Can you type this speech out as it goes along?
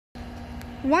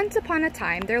Once upon a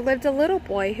time, there lived a little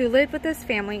boy who lived with his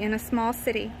family in a small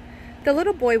city. The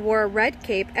little boy wore a red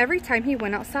cape every time he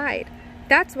went outside.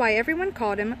 That's why everyone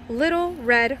called him Little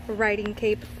Red Riding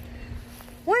Cape.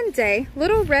 One day,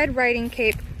 Little Red Riding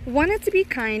Cape wanted to be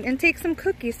kind and take some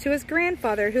cookies to his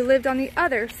grandfather who lived on the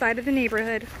other side of the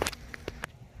neighborhood.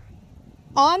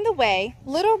 On the way,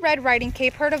 Little Red Riding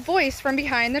Cape heard a voice from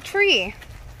behind the tree.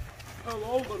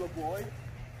 "Hello, little boy,"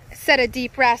 said a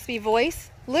deep, raspy voice.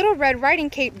 Little Red Riding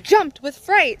Cape jumped with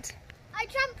fright. I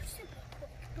jumped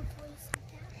before you said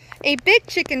that. A big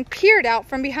chicken peered out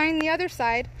from behind the other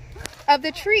side of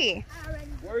the tree.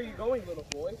 "Where are you going, little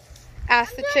boy?"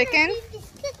 asked the chicken. I'm going to feed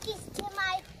these cookies to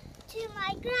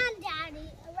my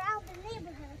granddaddy around the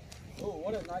neighborhood. "Oh,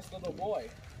 what a nice little boy,"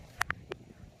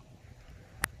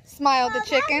 smiled the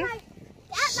chicken.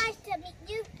 That's nice to meet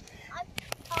you.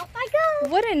 Off I go.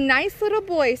 What a nice little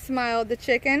boy, smiled the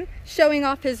chicken, showing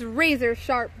off his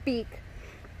razor-sharp beak.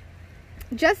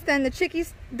 Just then, the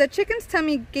chicken's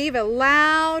tummy gave a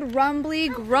loud, rumbly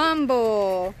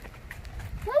grumble.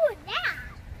 What was that?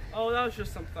 "Oh, that was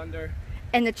just some thunder."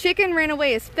 And the chicken ran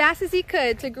away as fast as he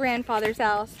could to Grandfather's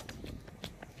house.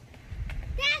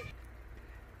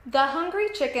 The hungry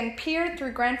chicken peered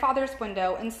through Grandfather's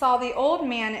window and saw the old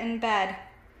man in bed.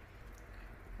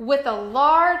 With a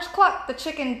large cluck, the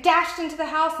chicken dashed into the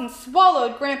house and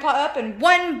swallowed Grandpa up in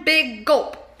one big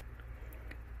gulp.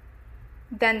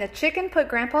 Then the chicken put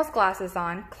Grandpa's glasses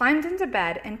on, climbed into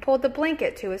bed, and pulled the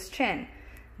blanket to his chin.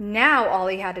 Now all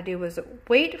he had to do was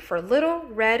wait for Little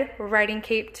Red Riding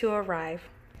Cape to arrive.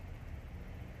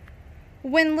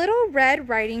 When Little Red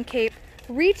Riding Cape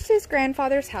reached his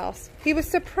grandfather's house, he was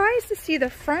surprised to see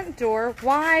the front door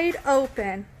wide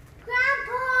open.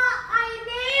 Grandpa, are you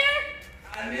there?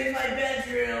 "I'm in my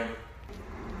bedroom,"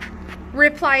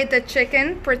 replied the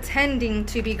chicken, pretending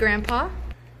to be Grandpa.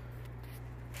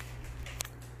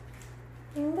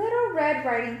 Little Red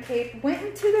Riding Cape went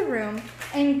into the room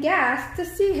and gasped to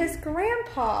see his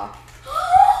grandpa.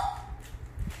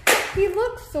 He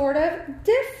looked sort of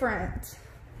different.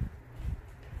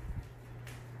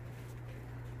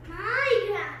 My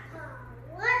grandpa,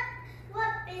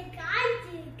 what big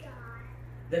eyes you got?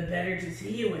 "The better to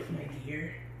see you with, my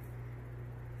dear."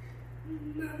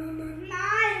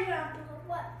 My grandpa,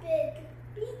 what big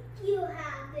beak you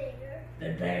have there? "The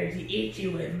better to eat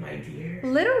you with, my dear."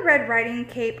 Little Red Riding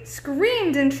Cape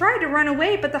screamed and tried to run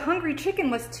away, but the hungry chicken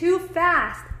was too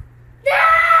fast.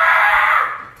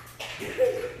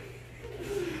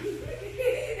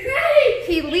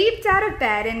 He leaped out of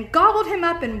bed and gobbled him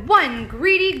up in one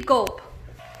greedy gulp.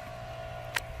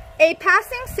 A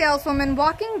passing saleswoman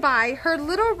walking by heard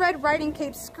Little Red Riding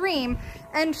Cape scream,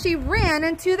 and she ran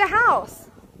into the house.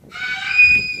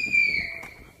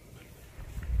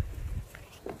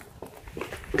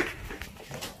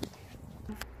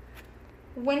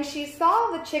 When she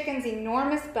saw the chicken's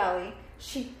enormous belly,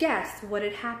 she guessed what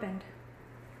had happened.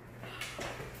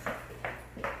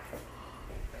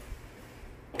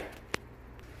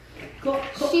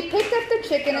 She picked up the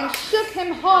chicken and shook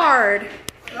him hard.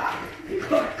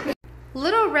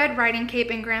 Little Red Riding Cape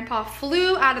and Grandpa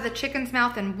flew out of the chicken's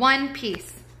mouth in one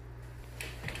piece.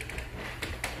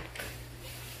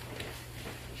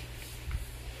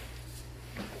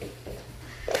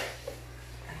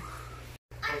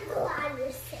 I'm glad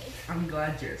you're safe. "I'm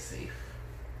glad you're safe."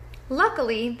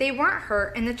 Luckily, they weren't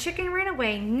hurt and the chicken ran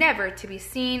away, never to be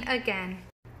seen again.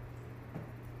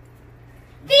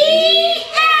 The